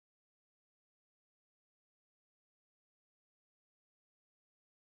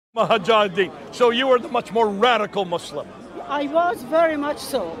Mujahideen. So you were the much more radical Muslim. I was very much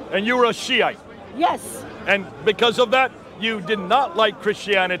so. And you were a Shiite. Yes. And because of that, you did not like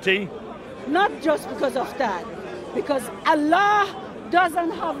Christianity. Not just because of that. Because Allah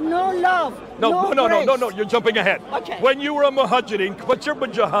doesn't have no love. No, you're jumping ahead. Okay. When you were a Mujahideen, put your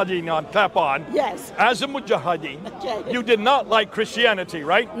Mujahideen on, clap on. Yes. As a Mujahideen, Okay. you did not like Christianity,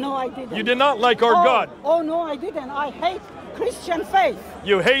 right? No, I didn't. You did not like our God. Oh, no, I didn't. I hate Christian faith.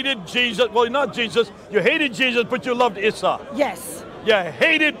 You hated Jesus. Well, not Jesus. You hated Jesus, but you loved Isa. Yes. You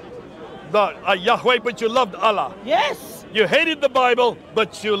hated the Yahweh, but you loved Allah. Yes. You hated the Bible,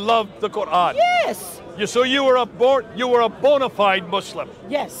 but you loved the Quran. Yes. So you were a bona fide Muslim.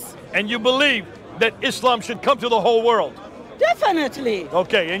 Yes. And you believed that Islam should come to the whole world. Definitely.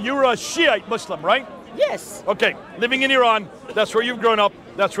 Okay, and you were a Shiite Muslim, right? Yes. Okay, living in Iran, that's where you've grown up,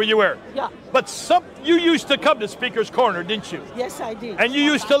 that's where you were. Yeah. But you used to come to Speaker's Corner, didn't you? Yes, I did. And you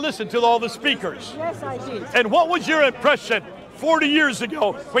used to listen to all the speakers. Yes, I did. And what was your impression 40 years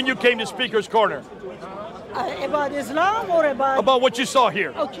ago when you came to Speaker's Corner? About Islam or about... About what you saw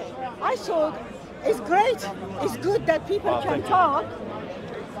here? Okay. I saw it's great. It's good that people can talk.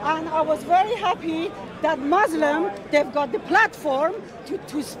 And I was very happy that Muslim, they've got the platform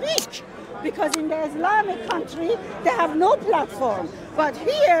to speak. Because in the Islamic country, they have no platform. But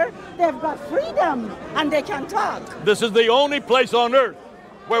here, they've got freedom and they can talk. This is the only place on earth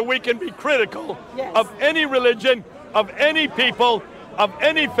where we can be critical Yes. of any religion, of any people, of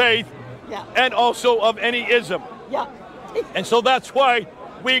any faith, Yeah. and also of any ism. Yeah. And so that's why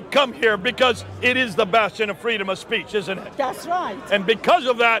we come here, because it is the bastion of freedom of speech, isn't it? That's right. And because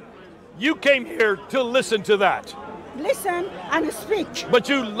of that, you came here to listen to that. Listen and speak. But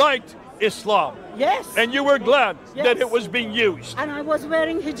you liked Islam. Yes. And you were glad Yes. that it was being used. And I was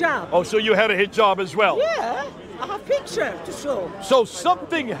wearing hijab. Oh, so you had a hijab as well. Yeah. I have picture to show. So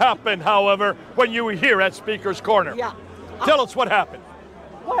something happened, however, when you were here at Speaker's Corner. Yeah. Tell us what happened.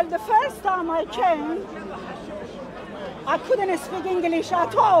 Well, the first time I came, I couldn't speak English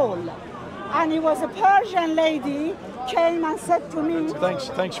at all. And it was a Persian lady came and said to me,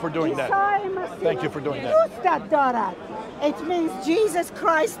 Thanks for doing that. Thank you for doing that. It means Jesus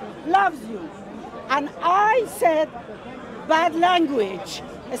Christ loves you. And I said, bad language,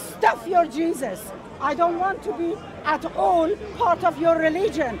 stuff your Jesus. I don't want to be at all part of your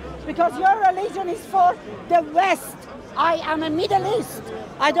religion, because your religion is for the West. I am a Middle East.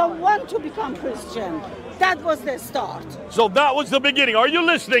 I don't want to become Christian. That was the start. So that was the beginning. Are you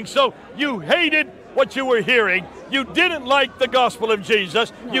listening? So you hated what you were hearing. You didn't like the gospel of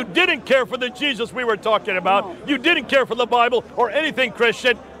Jesus. No. You didn't care for the Jesus we were talking about. No. You didn't care for the Bible or anything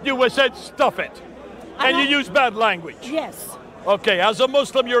Christian. You said, stuff it. And you used bad language. Yes. Okay, as a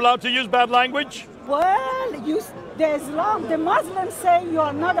Muslim, you're allowed to use bad language? Well, the Muslims say you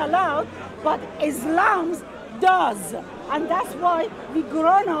are not allowed, but Islam does. And that's why we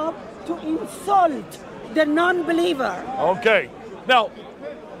grown up to insult the non-believer. Okay. Now,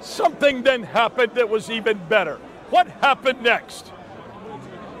 something then happened that was even better. What happened next?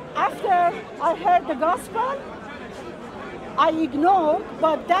 After I heard the gospel, I ignored,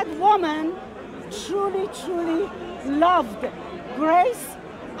 but that woman truly, truly loved grace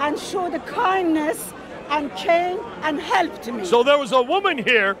and showed kindness and came and helped me. So there was a woman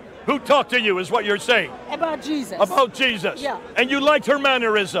here who talked to you, is what you're saying. About Jesus. About Jesus. Yeah. And you liked her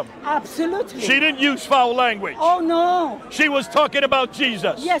mannerism. Absolutely. She didn't use foul language. Oh, no. She was talking about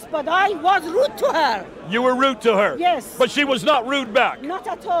Jesus. Yes, but I was rude to her. You were rude to her. Yes. But she was not rude back. Not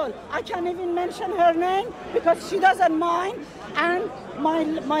at all. I can't even mention her name because she doesn't mind, and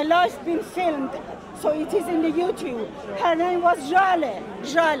my life been filmed, so it is in the YouTube. Her name was Jale.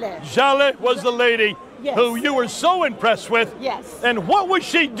 Jale was the lady Yes. who you were so impressed with. Yes. And what was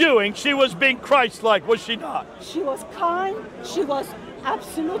she doing? She was being Christ-like, was she not? She was kind. She was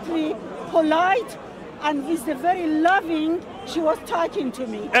absolutely polite, and with the very loving, she was talking to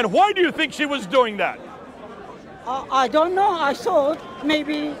me. And why do you think she was doing that? I don't know. I thought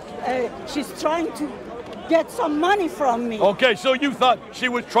maybe she's trying to get some money from me. Okay, so you thought she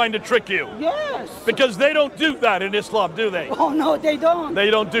was trying to trick you. Yes. Because they don't do that in Islam, do they? Oh, no, they don't.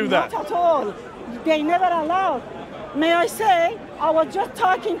 They don't do that. Not at all. They never allowed. May I say, I was just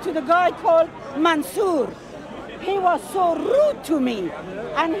talking to the guy called Mansour. He was so rude to me,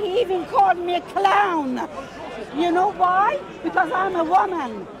 and he even called me a clown. You know why? Because I'm a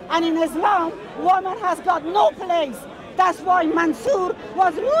woman, and in Islam, woman has got no place. That's why Mansour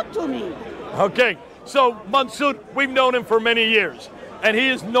was rude to me. Okay, so Mansour, we've known him for many years, and he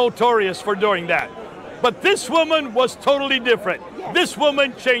is notorious for doing that. But this woman was totally different. Yes. This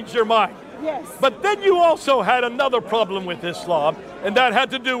woman changed your mind. Yes. But then you also had another problem with Islam, and that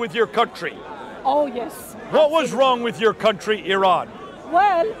had to do with your country. Oh, yes. What was wrong with your country, Iran?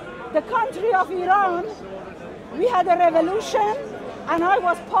 Well, the country of Iran, we had a revolution, and I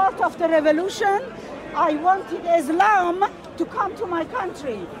was part of the revolution. I wanted Islam to come to my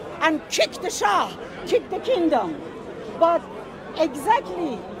country and kick the Shah, kick the kingdom. But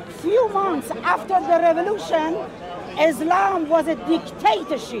exactly few months after the revolution, Islam was a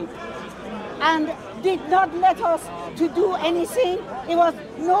dictatorship and did not let us to do anything. It was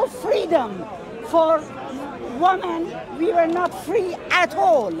no freedom for women. We were not free at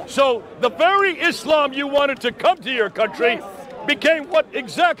all. So the very Islam you wanted to come to your country Yes. became what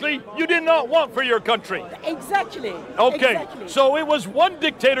exactly you did not want for your country. Exactly. Okay, Exactly. so it was one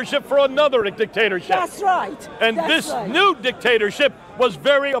dictatorship for another dictatorship. That's right. And That's this right. new dictatorship was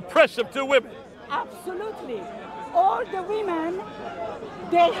very oppressive to women. Absolutely. All the women,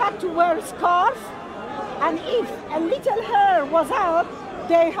 they had to wear a scarf, and if a little hair was out,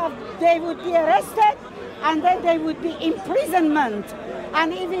 they would be arrested, and then they would be imprisonment.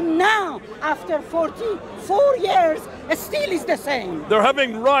 And even now, after 44 years, it still is the same. They're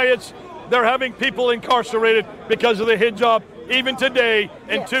having riots, they're having people incarcerated because of the hijab, even today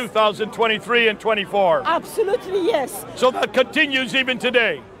in Yes. 2023 and 24. Absolutely, yes. So that continues even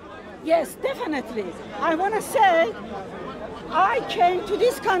today. Yes, definitely. I want to say, I came to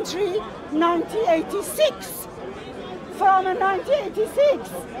this country 1986. From 1986,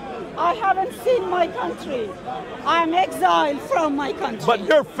 I haven't seen my country. I'm exiled from my country. But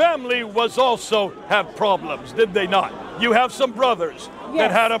your family was also have problems, did they not? You have some brothers that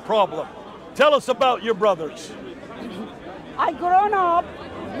Yes. had a problem. Tell us about your brothers. I grown up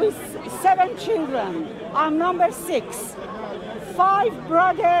with 7 children. I'm number 6. 5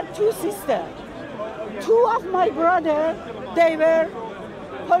 brothers, 2 sisters. 2 of my brothers, they were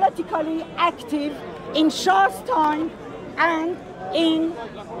politically active in Shah's time and in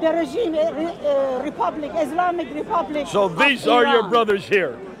the regime, Republic, Islamic Republic. So of these are your Iran. brothers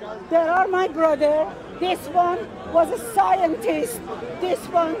here. There are my brother. This one was a scientist. This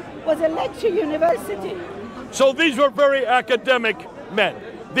one was a lecturer university. So these were very academic men.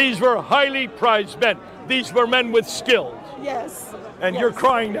 These were highly prized men. These were men with skill. Yes. And yes. you're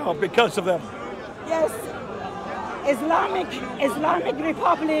crying now because of them. Yes. Islamic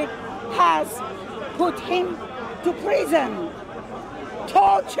Republic has put him to prison,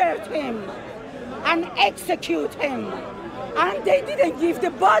 tortured him, and execute him. And they didn't give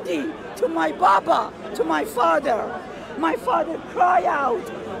the body to my Baba, to my father. My father cried out.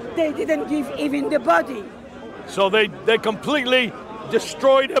 They didn't give even the body. So they completely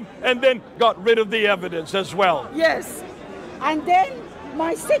destroyed him and then got rid of the evidence as well. Yes. And then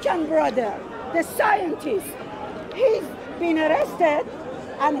my second brother, the scientist, he's been arrested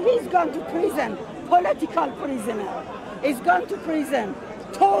and he's gone to prison, political prisoner. He's gone to prison,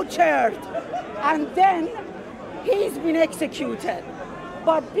 tortured, and then he's been executed.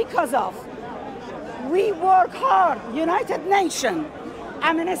 But because of, we work hard, United Nations,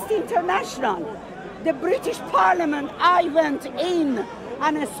 Amnesty International, the British Parliament, I went in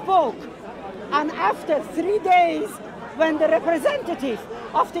and spoke. And after 3 days, when the representative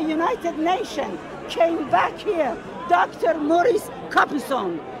of the United Nations came back here, Dr. Maurice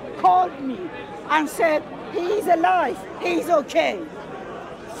Capison called me and said, he is alive, he is okay.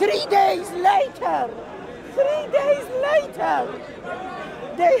 3 days later,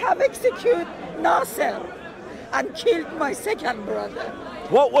 they have executed Nasser and killed my second brother.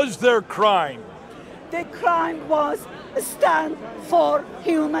 What was their crime? The crime was stand for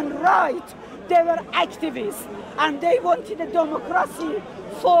human rights. They were activists and they wanted a democracy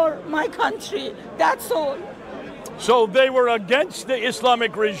for my country. That's all. So they were against the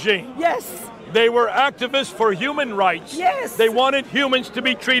Islamic regime. Yes. They were activists for human rights. Yes. They wanted humans to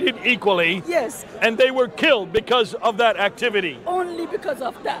be treated equally. Yes. And they were killed because of that activity. Only because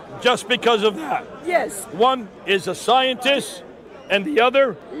of that. Just because of that. Yes. One is a scientist and the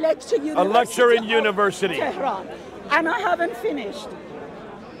other a lecturer in university. Tehran. And I haven't finished.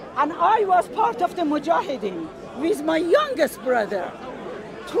 And I was part of the Mujahideen with my youngest brother.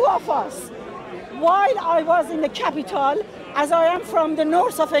 2 of us. While I was in the capital, as I am from the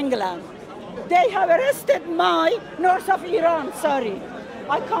north of England, they have arrested north of Iran, sorry.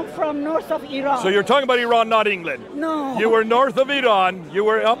 I come from north of Iran. So you're talking about Iran, not England. No. You were north of Iran, you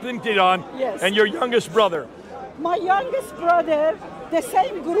were up in Iran, Yes. and your youngest brother. My youngest brother, the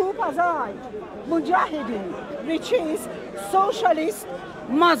same group as I, Mujahideen, which is socialist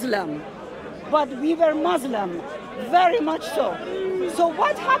Muslim. But we were Muslim, very much so. So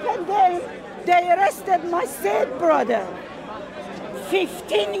what happened then? They arrested my third brother.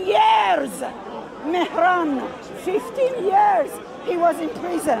 15 years. Mehran, 15 years he was in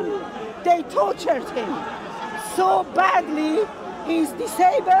prison. They tortured him so badly, he's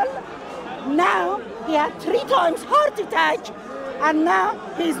disabled. Now he had 3 times heart attack, and now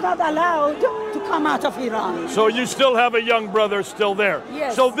he's not allowed to come out of Iran. So you still have a young brother still there.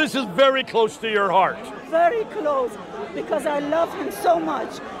 Yes. So this is very close to your heart. Very close, because I love him so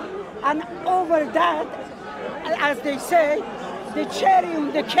much. And over that, as they say, the cherry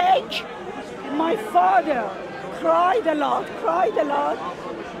on the cake, my father cried a lot,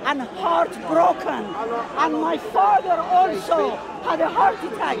 and heartbroken. And my father also had a heart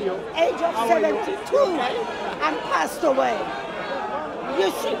attack, age of 72, and passed away. You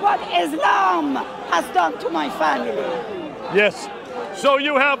see what Islam has done to my family. Yes. So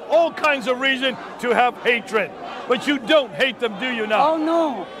you have all kinds of reason to have hatred, but you don't hate them, do you now? Oh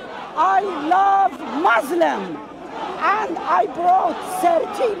no, I love Muslim, and I brought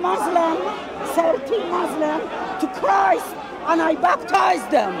 30 Muslim to Christ, and I baptized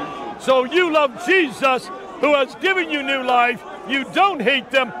them. So you love Jesus, who has given you new life. You don't hate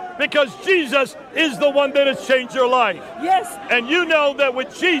them because Jesus is the one that has changed your life. Yes. And you know that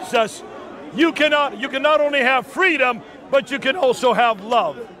with Jesus, you can not only have freedom, but you can also have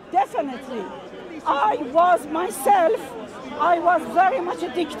love. Definitely. I was myself, I was very much a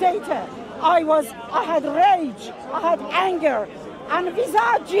dictator. I had rage, I had anger, and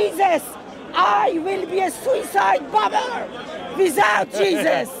without Jesus, I will be a suicide bomber. Without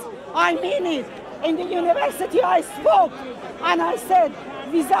Jesus, I mean it. In the university I spoke, and I said,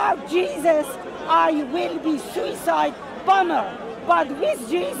 without Jesus, I will be suicide bomber. But with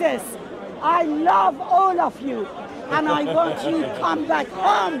Jesus, I love all of you, and I want you to come back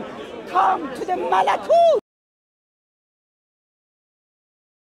home. Come to the Malakut.